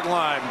 8-yard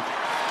line.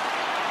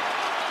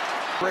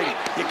 Brady,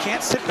 you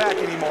can't sit back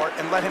anymore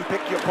and let him pick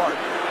you apart.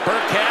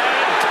 Burkhead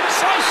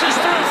slices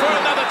through for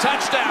another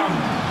touchdown.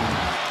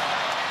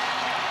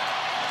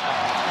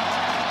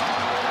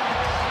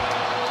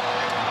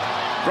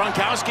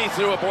 Gronkowski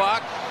threw a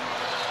block.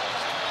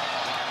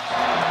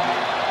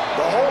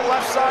 The whole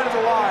left side of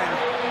the line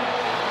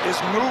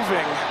is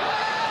moving.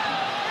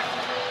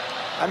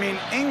 I mean,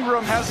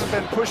 Ingram hasn't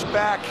been pushed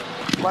back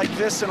like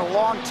this in a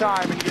long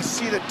time, and you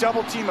see the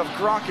double team of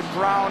Gronk and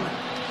Brown.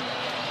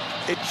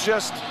 It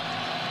just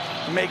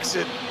makes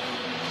it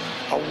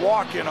a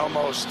walk-in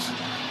almost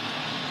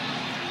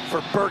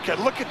for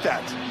Burkhead. Look at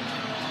that.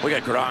 Look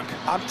at Gronk.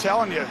 I'm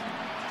telling you.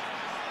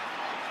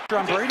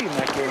 John Brady in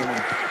that game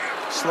and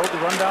slowed the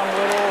run down a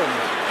little. And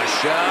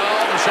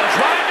Michel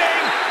driving.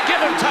 Give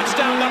him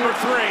touchdown number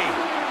 3.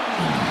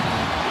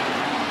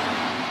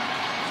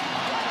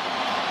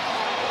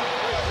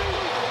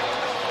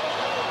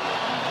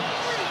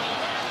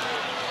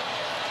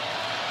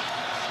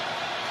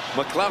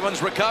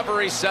 McClellan's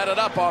recovery set it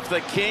up off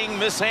the King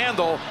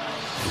mishandle.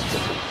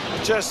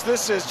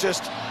 This is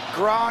just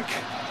Gronk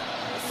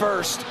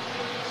first.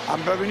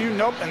 I'm giving you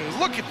nope, and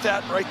look at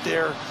that right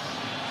there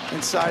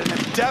inside. And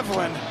then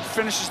Develin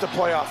finishes the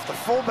play off. The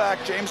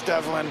fullback, James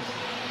Develin,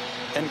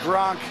 and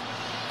Gronk.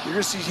 You're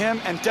going to see him,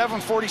 and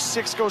Develin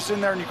 46 goes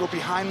in there, and you go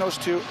behind those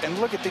two, and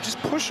look at, they just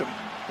push him.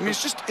 I mean,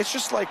 it's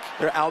just like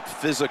they're out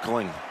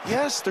physicaling.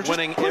 Yes, they're just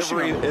winning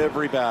pushing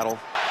every battle.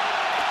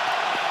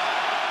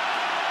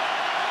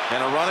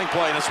 And a running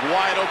play, and it's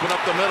wide open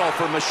up the middle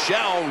for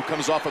Michel, who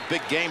comes off a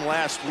big game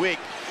last week.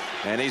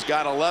 And he's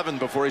got 11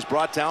 before he's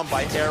brought down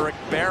by Eric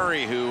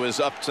Berry, who is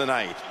up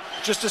tonight.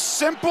 Just a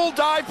simple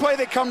dive play.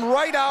 They come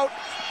right out,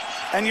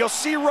 and you'll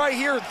see right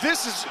here,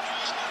 this is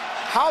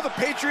how the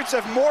Patriots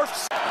have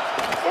morphed.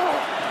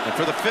 And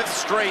for the 5th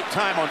straight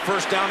time on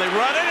first down, they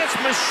run it. It's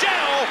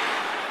Michel.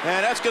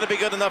 And that's going to be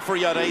good enough for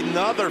yet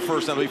another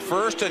first down. It'll be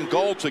 1st and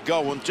goal to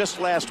go. And just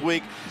last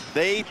week,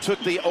 they took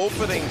the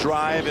opening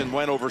drive and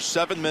went over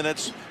 7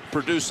 minutes,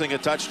 producing a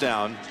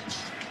touchdown.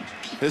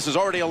 This is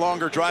already a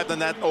longer drive than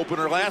that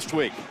opener last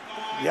week.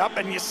 Yep,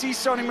 and you see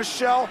Sony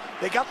Michel,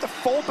 they got the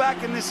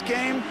fullback in this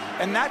game,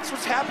 and that's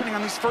what's happening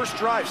on these first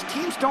drives.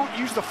 Teams don't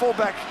use the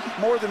fullback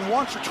more than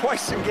once or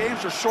twice in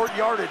games or short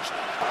yardage.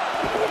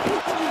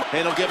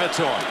 And he'll give it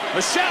to him.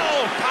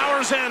 Michel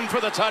powers in for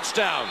the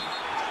touchdown.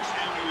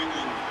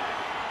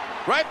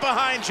 Right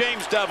behind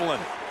James Develin.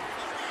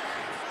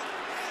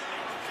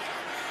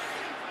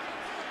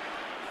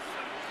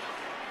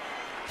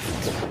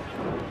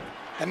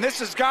 And this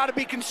has got to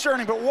be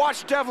concerning, but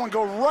watch Develin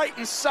go right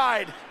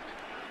inside.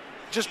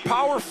 Just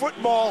power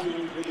football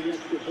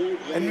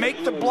and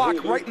make the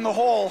block right in the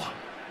hole.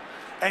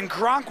 And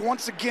Gronk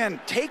once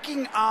again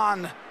taking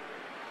on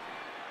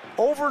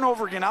over and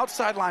over again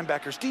outside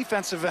linebackers,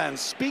 defensive ends.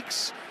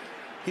 Speaks,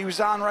 he was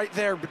on right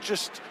there, but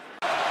just...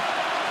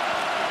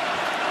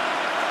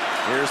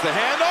 Here's the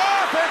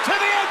handoff into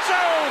the end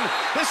zone.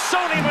 This is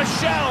Sony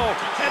Michel,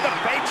 and the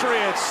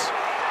Patriots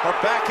are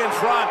back in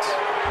front.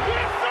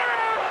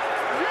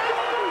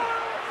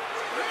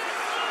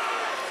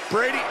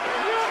 Brady,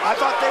 I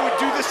thought they would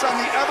do this on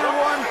the other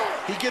one.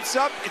 He gets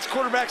up, it's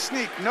quarterback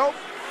sneak. Nope.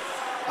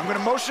 I'm going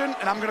to motion,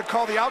 and I'm going to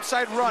call the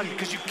outside run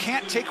because you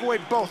can't take away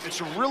both.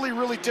 It's really,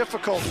 really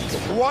difficult.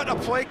 What a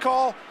play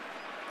call.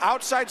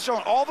 Outside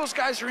zone. All those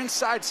guys are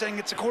inside saying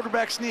it's a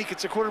quarterback sneak.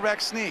 It's a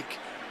quarterback sneak.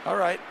 All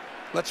right.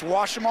 Let's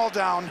wash them all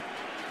down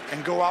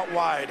and go out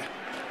wide.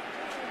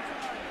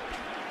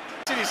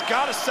 He's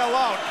got to sell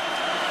out.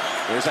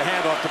 There's a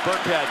handoff to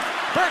Burkhead.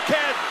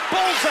 Burkhead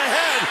pulls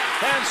ahead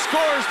and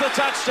scores the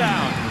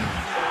touchdown.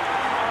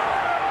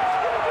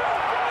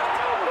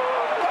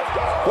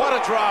 What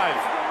a drive.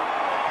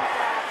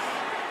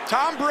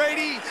 Tom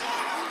Brady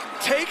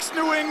takes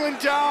New England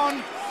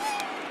down.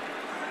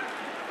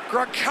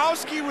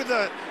 Gronkowski with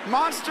a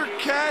monster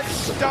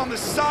catch down the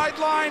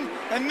sideline,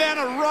 and then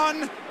a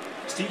run.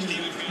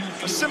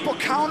 A simple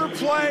counter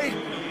play.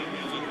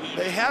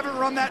 They haven't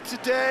run that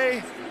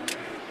today.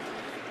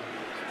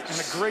 And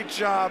a great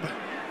job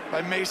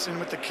by Mason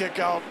with the kick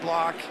out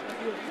block.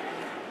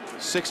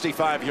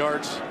 65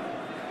 yards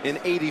in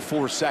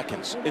 84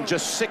 seconds. In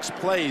just 6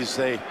 plays,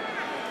 they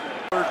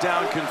third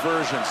down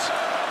conversions.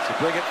 To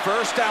bring it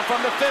first down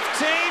from the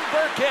 15,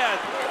 Burkhead.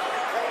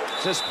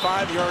 Just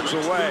 5 yards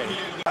away.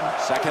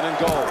 Second and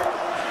goal.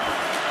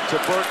 To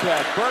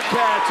Burkhead.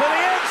 Burkhead to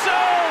the end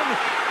zone.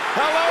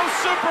 Hello,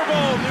 Super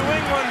Bowl. New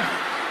England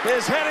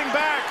is heading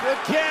back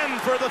again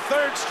for the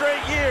 3rd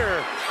straight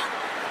year.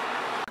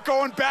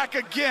 Going back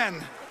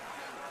again.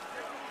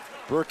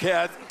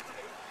 Burkhead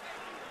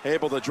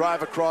able to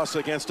drive across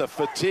against a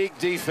fatigued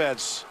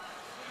defense.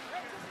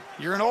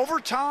 You're in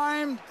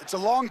overtime. It's a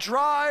long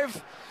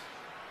drive.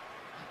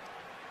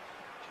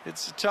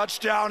 It's a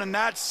touchdown, and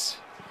that's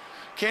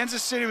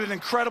Kansas City with an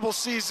incredible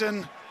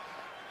season.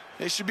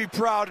 They should be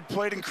proud. It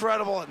played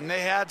incredible, and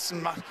they had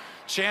some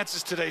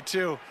chances today,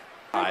 too.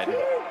 They run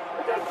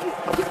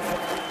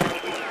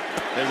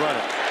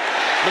it.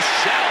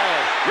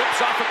 Michelle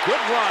rips off a good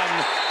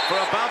run for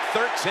about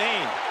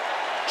 13.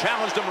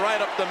 Challenged him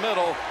right up the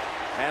middle,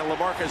 and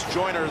LaMarcus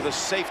Joyner, the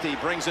safety,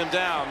 brings him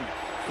down.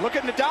 Look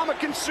at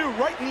Ndamukong Suh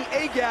right in the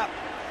A-gap.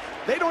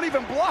 They don't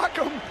even block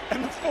him,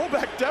 and the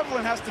fullback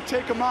Develin has to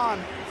take him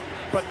on.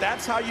 But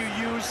that's how you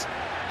use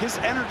his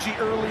energy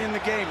early in the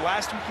game.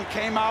 Last week he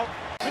came out.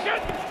 And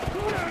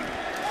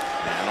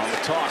on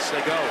the toss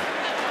they go.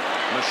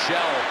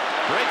 Michelle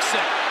breaks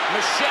it.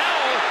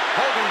 Michelle,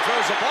 Hogan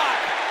throws a block.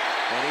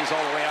 And he's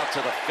all the way out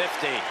to the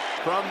 50.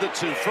 From the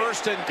 2,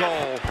 1st and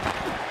goal.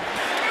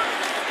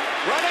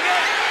 Running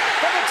it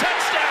for the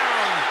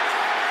touchdown.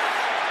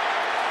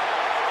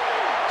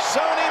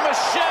 Sony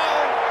Michel.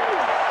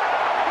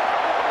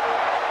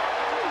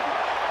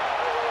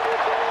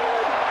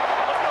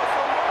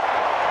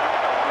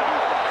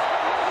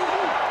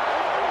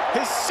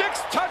 His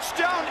 6th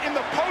touchdown in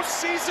the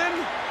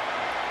postseason.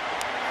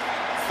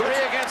 3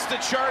 against the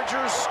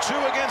Chargers, 2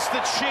 against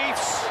the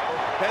Chiefs,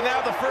 and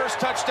now the 1st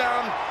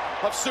touchdown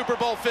of Super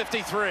Bowl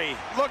 53.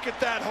 Look at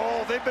that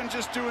hole. They've been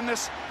just doing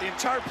this the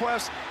entire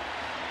playoffs.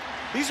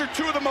 These are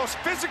 2 of the most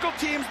physical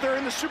teams. They're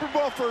in the Super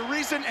Bowl for a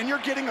reason, and you're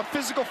getting a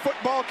physical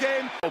football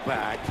game.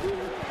 Back.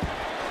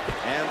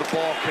 And the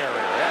ball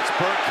carrier. That's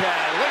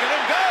Burkhead. Look at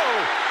him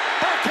go!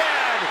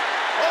 Burkhead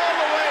all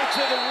the way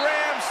to the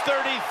Rams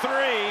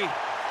 33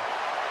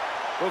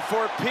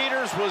 before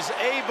Peters was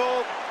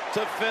able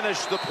to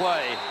finish the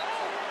play.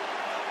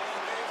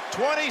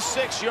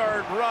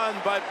 26-yard run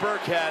by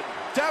Burkhead.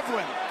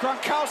 Develin,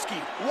 Gronkowski,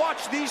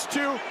 watch these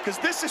 2, because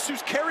this is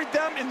who's carried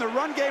them in the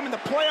run game in the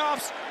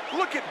playoffs.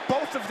 Look at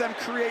both of them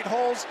create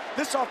holes.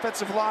 This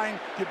offensive line,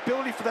 the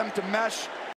ability for them to mesh.